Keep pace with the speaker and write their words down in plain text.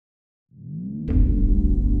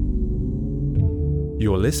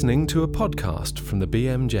You're listening to a podcast from the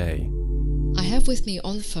BMJ. I have with me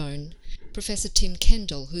on the phone Professor Tim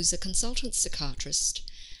Kendall, who's a consultant psychiatrist,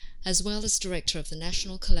 as well as director of the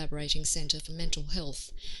National Collaborating Centre for Mental Health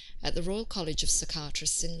at the Royal College of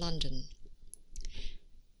Psychiatrists in London.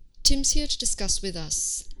 Tim's here to discuss with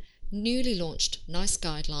us newly launched NICE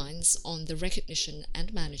guidelines on the recognition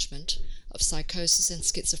and management of psychosis and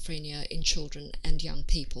schizophrenia in children and young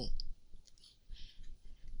people.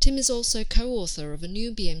 Tim is also co-author of a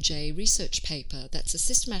new BMJ research paper that's a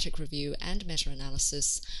systematic review and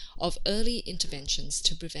meta-analysis of early interventions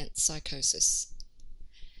to prevent psychosis.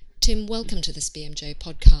 Tim, welcome to this BMJ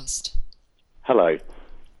podcast. Hello.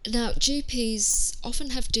 Now, GPs often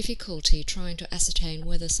have difficulty trying to ascertain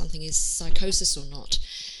whether something is psychosis or not.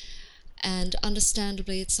 And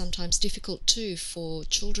understandably, it's sometimes difficult too for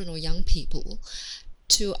children or young people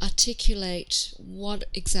to articulate what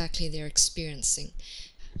exactly they're experiencing.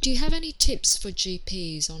 Do you have any tips for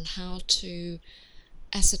GPs on how to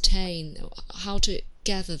ascertain, how to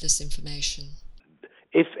gather this information?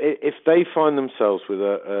 If they find themselves with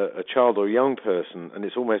a child or young person, and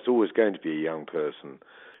it's almost always going to be a young person,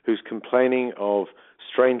 who's complaining of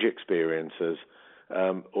strange experiences,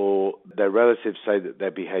 or their relatives say that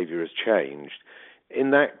their behaviour has changed,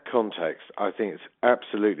 in that context, I think it's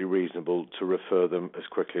absolutely reasonable to refer them as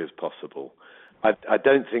quickly as possible. I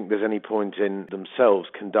don't think there's any point in themselves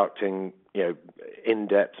conducting,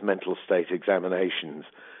 in-depth mental state examinations.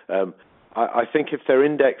 I think if their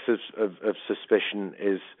index of suspicion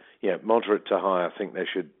is, moderate to high, I think they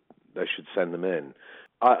should send them in.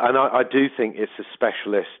 I do think it's a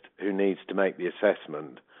specialist who needs to make the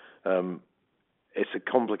assessment. It's a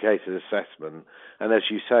complicated assessment, and as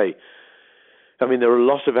you say, there are a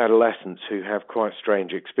lot of adolescents who have quite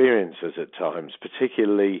strange experiences at times,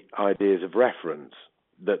 particularly ideas of reference,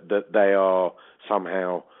 that they are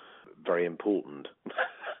somehow very important.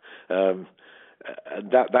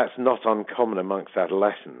 That's not uncommon amongst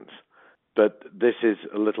adolescents, but this is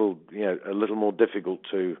a little more difficult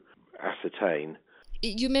to ascertain.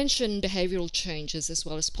 You mentioned behavioural changes as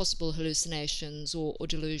well as possible hallucinations or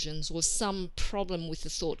delusions or some problem with the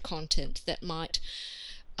thought content that might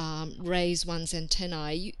raise one's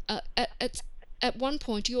antennae. At one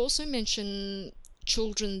point, you also mentioned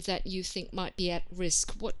children that you think might be at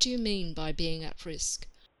risk. What do you mean by being at risk?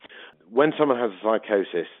 When someone has a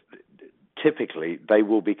psychosis, typically they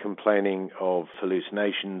will be complaining of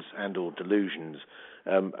hallucinations and or delusions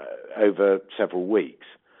over several weeks.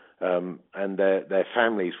 And their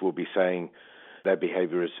families will be saying their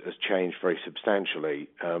behaviour has changed very substantially.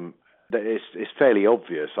 It's fairly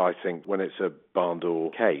obvious, I think, when it's a barn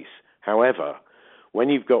door case. However, when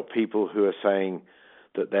you've got people who are saying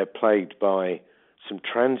that they're plagued by some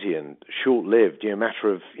transient, short-lived,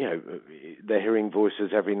 matter of, they're hearing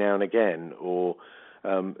voices every now and again, or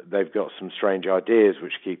they've got some strange ideas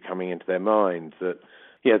which keep coming into their mind, that,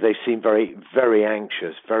 they seem very, very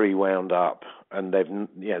anxious, very wound up, and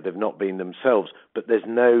they've not been themselves, but there's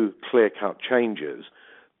no clear-cut changes.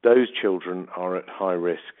 Those children are at high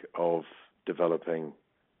risk of developing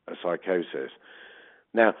a psychosis.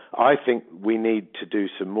 Now, I think we need to do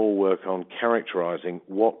some more work on characterizing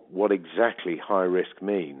what exactly high risk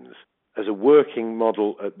means. As a working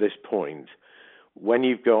model at this point, when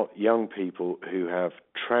you've got young people who have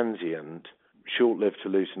transient, short-lived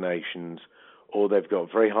hallucinations, or they've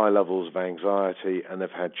got very high levels of anxiety and they've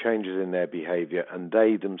had changes in their behavior and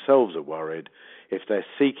they themselves are worried, if they're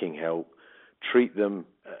seeking help, treat them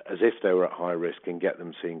as if they were at high risk and get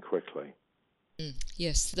them seen quickly.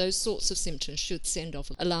 Yes, those sorts of symptoms should send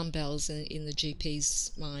off alarm bells in the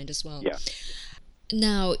GP's mind as well. Yeah.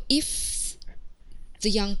 Now, if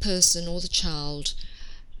the young person or the child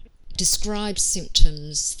describes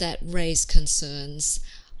symptoms that raise concerns,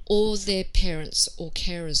 or their parents or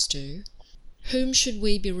carers do, whom should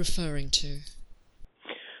we be referring to?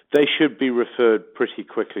 They should be referred pretty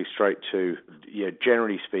quickly straight to,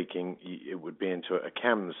 generally speaking, it would be into a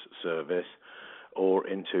CAMS service or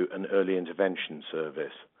into an early intervention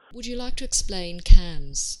service. Would you like to explain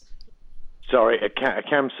CAMS? Sorry, a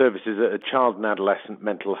CAMS service is a child and adolescent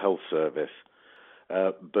mental health service.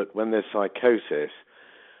 But when there's psychosis,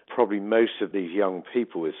 probably most of these young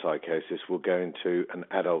people with psychosis will go into an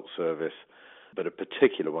adult service, but a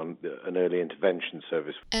particular one, an early intervention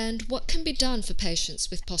service. And what can be done for patients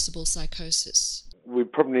with possible psychosis? We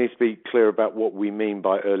probably need to be clear about what we mean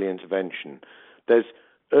by early intervention. There's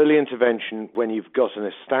early intervention when you've got an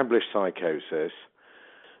established psychosis,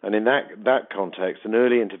 and in that context, an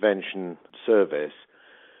early intervention service,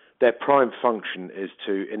 their prime function is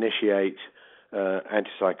to initiate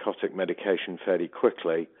antipsychotic medication fairly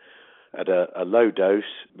quickly, at a low dose,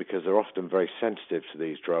 because they're often very sensitive to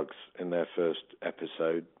these drugs in their first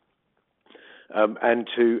episode, and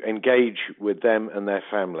to engage with them and their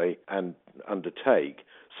family and undertake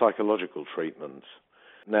psychological treatments.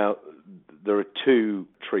 Now, there are two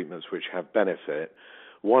treatments which have benefit.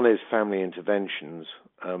 One is family interventions,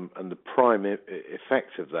 and the prime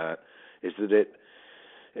effect of that is that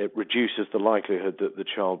it reduces the likelihood that the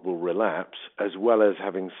child will relapse, as well as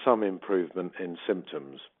having some improvement in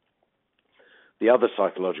symptoms. The other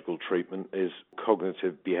psychological treatment is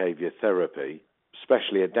cognitive behavior therapy,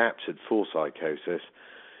 specially adapted for psychosis.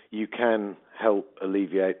 You can help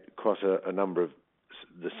alleviate quite a number of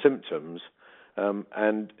the symptoms,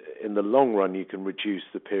 and in the long run you can reduce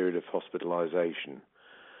the period of hospitalization.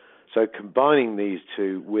 So combining these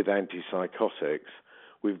two with antipsychotics,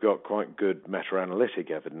 we've got quite good meta-analytic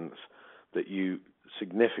evidence that you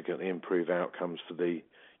significantly improve outcomes for the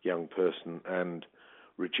young person and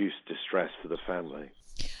reduce distress for the family.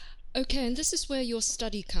 Okay, and this is where your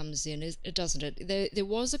study comes in, doesn't it? There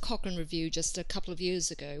was a Cochrane review just a couple of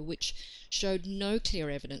years ago which showed no clear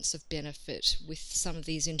evidence of benefit with some of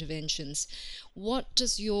these interventions. What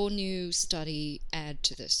does your new study add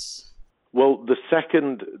to this? Well, the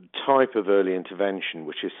second type of early intervention,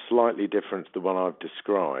 which is slightly different to the one I've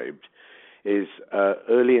described, is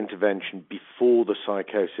early intervention before the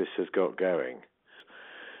psychosis has got going.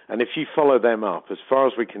 And if you follow them up, as far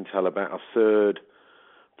as we can tell, about a third,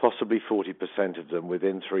 possibly 40% of them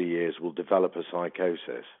within 3 years will develop a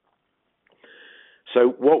psychosis. So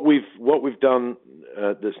what we've done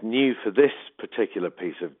that's new for this particular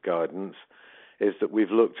piece of guidance is that we've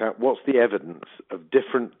looked at what's the evidence of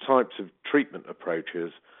different types of treatment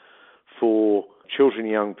approaches for children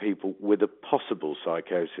and young people with a possible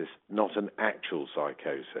psychosis, not an actual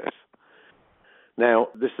psychosis. Now,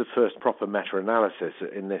 this is the first proper meta-analysis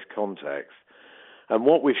in this context. And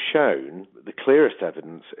what we've shown, the clearest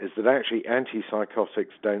evidence, is that actually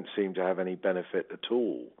antipsychotics don't seem to have any benefit at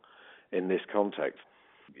all in this context.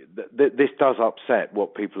 This does upset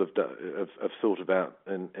what people have thought about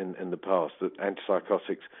in the past, that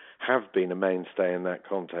antipsychotics have been a mainstay in that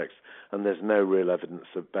context, and there's no real evidence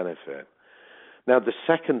of benefit. Now, the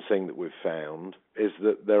second thing that we've found is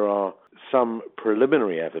that there are some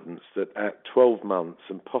preliminary evidence that at 12 months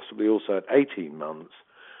and possibly also at 18 months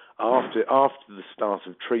after the start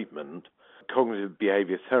of treatment, cognitive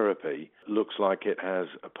behavior therapy looks like it has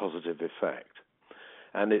a positive effect.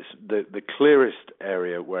 And it's the clearest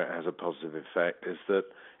area where it has a positive effect is that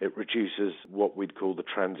it reduces what we'd call the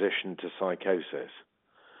transition to psychosis.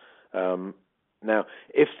 Now,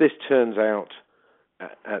 if this turns out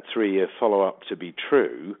at 3-year follow-up to be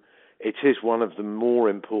true, it is one of the more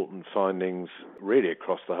important findings really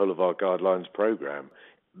across the whole of our guidelines program,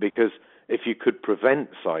 because if you could prevent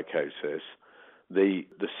psychosis, the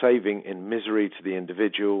saving in misery to the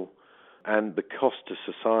individual and the cost to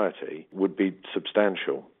society would be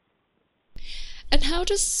substantial. And how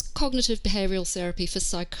does cognitive behavioral therapy for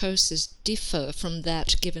psychosis differ from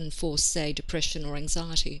that given for, say, depression or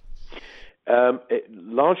anxiety?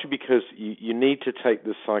 Largely because you need to take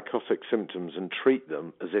the psychotic symptoms and treat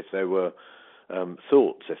them as if they were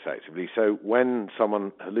thoughts, effectively. So when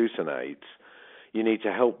someone hallucinates, you need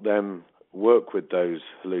to help them work with those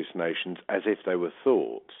hallucinations as if they were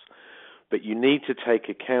thoughts. But you need to take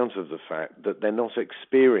account of the fact that they're not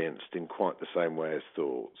experienced in quite the same way as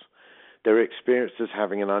thoughts. They're experienced as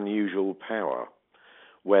having an unusual power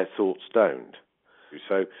where thoughts don't.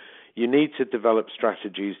 So you need to develop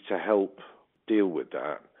strategies to help deal with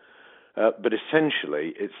that. But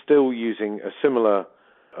essentially, it's still using a similar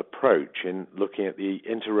approach in looking at the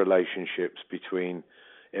interrelationships between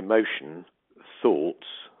emotion, thoughts,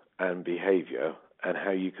 and behavior, and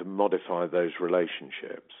how you can modify those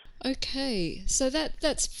relationships. Okay, so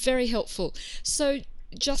that's very helpful. So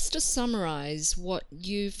just to summarize what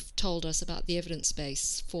you've told us about the evidence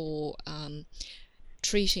base for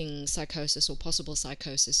treating psychosis or possible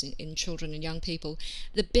psychosis in children and young people,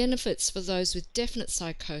 the benefits for those with definite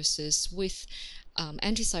psychosis with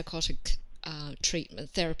antipsychotic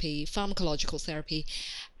treatment, therapy, pharmacological therapy,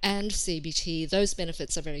 and CBT, those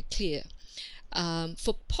benefits are very clear.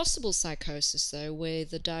 For possible psychosis, though, where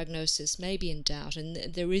the diagnosis may be in doubt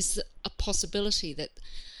and there is a possibility that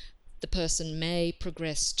the person may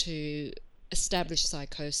progress to established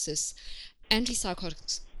psychosis,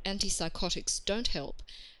 antipsychotics don't help,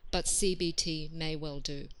 but CBT may well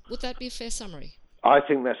do. Would that be a fair summary? I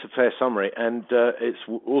think that's a fair summary, and it's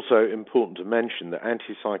also important to mention that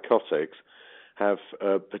antipsychotics have,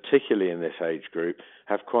 particularly in this age group,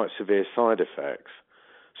 have quite severe side effects.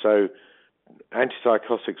 So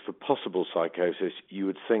antipsychotics for possible psychosis, you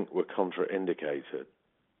would think, were contraindicated.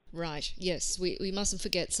 Right, yes. We mustn't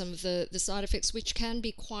forget some of the side effects, which can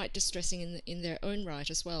be quite distressing in their own right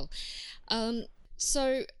as well.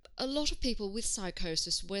 So a lot of people with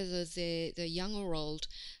psychosis, whether they're young or old,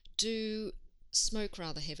 do smoke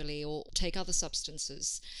rather heavily or take other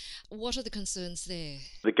substances. What are the concerns there?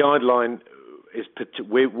 The guideline is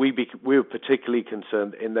we were particularly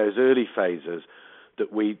concerned in those early phases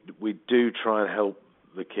that we do try and help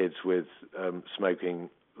the kids with smoking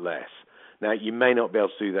less. Now, you may not be able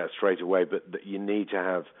to do that straight away, but that you need to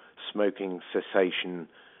have smoking cessation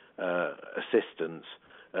assistance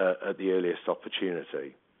at the earliest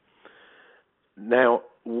opportunity. Now,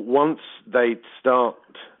 once they start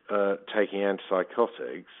taking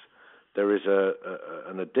antipsychotics, there is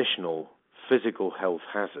an additional physical health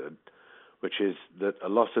hazard, which is that a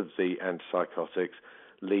lot of the antipsychotics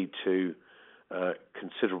lead to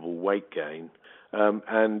considerable weight gain,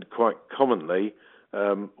 and quite commonly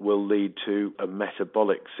will lead to a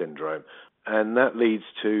metabolic syndrome. And that leads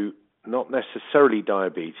to not necessarily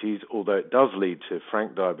diabetes, although it does lead to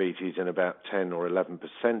frank diabetes in about 10 or 11%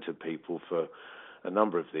 of people for a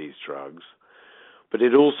number of these drugs. But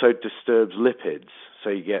it also disturbs lipids, so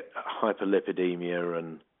you get hyperlipidemia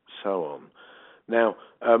and so on. Now,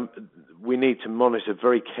 we need to monitor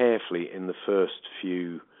very carefully in the first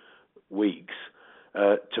few weeks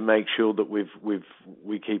to make sure that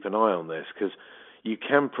we keep an eye on this, because you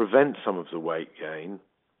can prevent some of the weight gain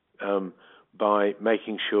by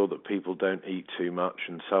making sure that people don't eat too much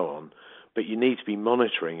and so on. But you need to be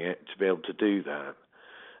monitoring it to be able to do that.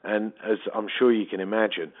 And as I'm sure you can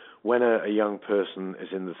imagine, when a young person is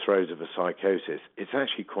in the throes of a psychosis, it's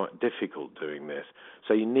actually quite difficult doing this.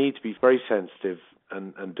 So you need to be very sensitive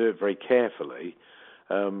and do it very carefully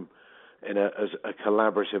in as a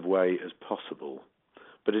collaborative way as possible.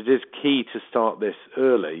 But it is key to start this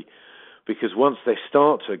early, because once they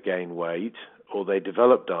start to gain weight or they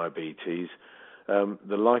develop diabetes,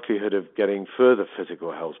 the likelihood of getting further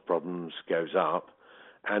physical health problems goes up.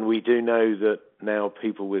 And we do know that now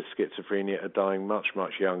people with schizophrenia are dying much,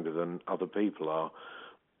 much younger than other people are,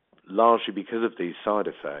 largely because of these side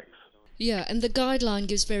effects. Yeah, and the guideline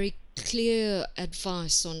gives very clear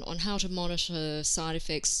advice on how to monitor side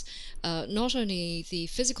effects, not only the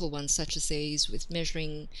physical ones such as these with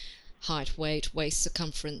measuring height, weight, waist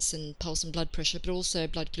circumference and pulse and blood pressure, but also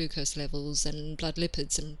blood glucose levels and blood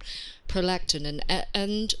lipids and prolactin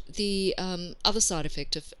and the other side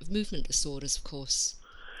effect of movement disorders, of course.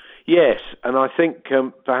 Yes, and I think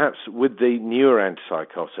perhaps with the newer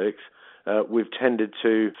antipsychotics, we've tended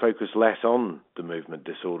to focus less on the movement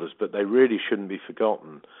disorders, but they really shouldn't be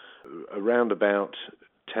forgotten. Around about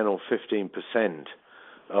 10 or 15%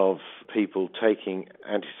 of people taking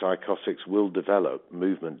antipsychotics will develop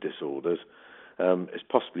movement disorders. It's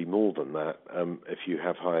possibly more than that if you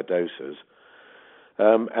have higher doses.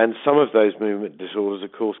 And some of those movement disorders,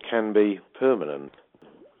 of course, can be permanent.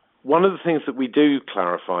 One of the things that we do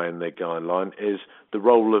clarify in the guideline is the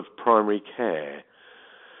role of primary care.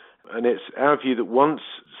 And it's our view that once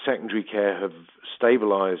secondary care have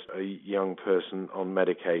stabilised a young person on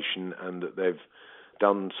medication and that they've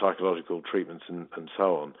done psychological treatments and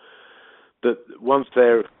so on, that once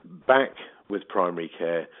they're back with primary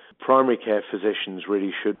care physicians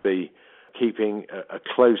really should be keeping a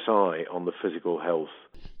close eye on the physical health.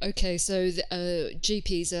 Okay, so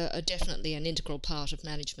GPs are definitely an integral part of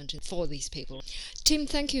management for these people. Tim,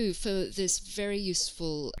 thank you for this very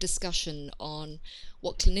useful discussion on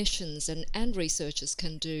what clinicians and researchers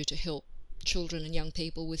can do to help children and young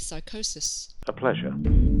people with psychosis. A pleasure.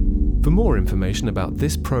 For more information about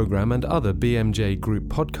this program and other BMJ Group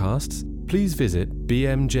podcasts, please visit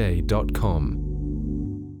bmj.com.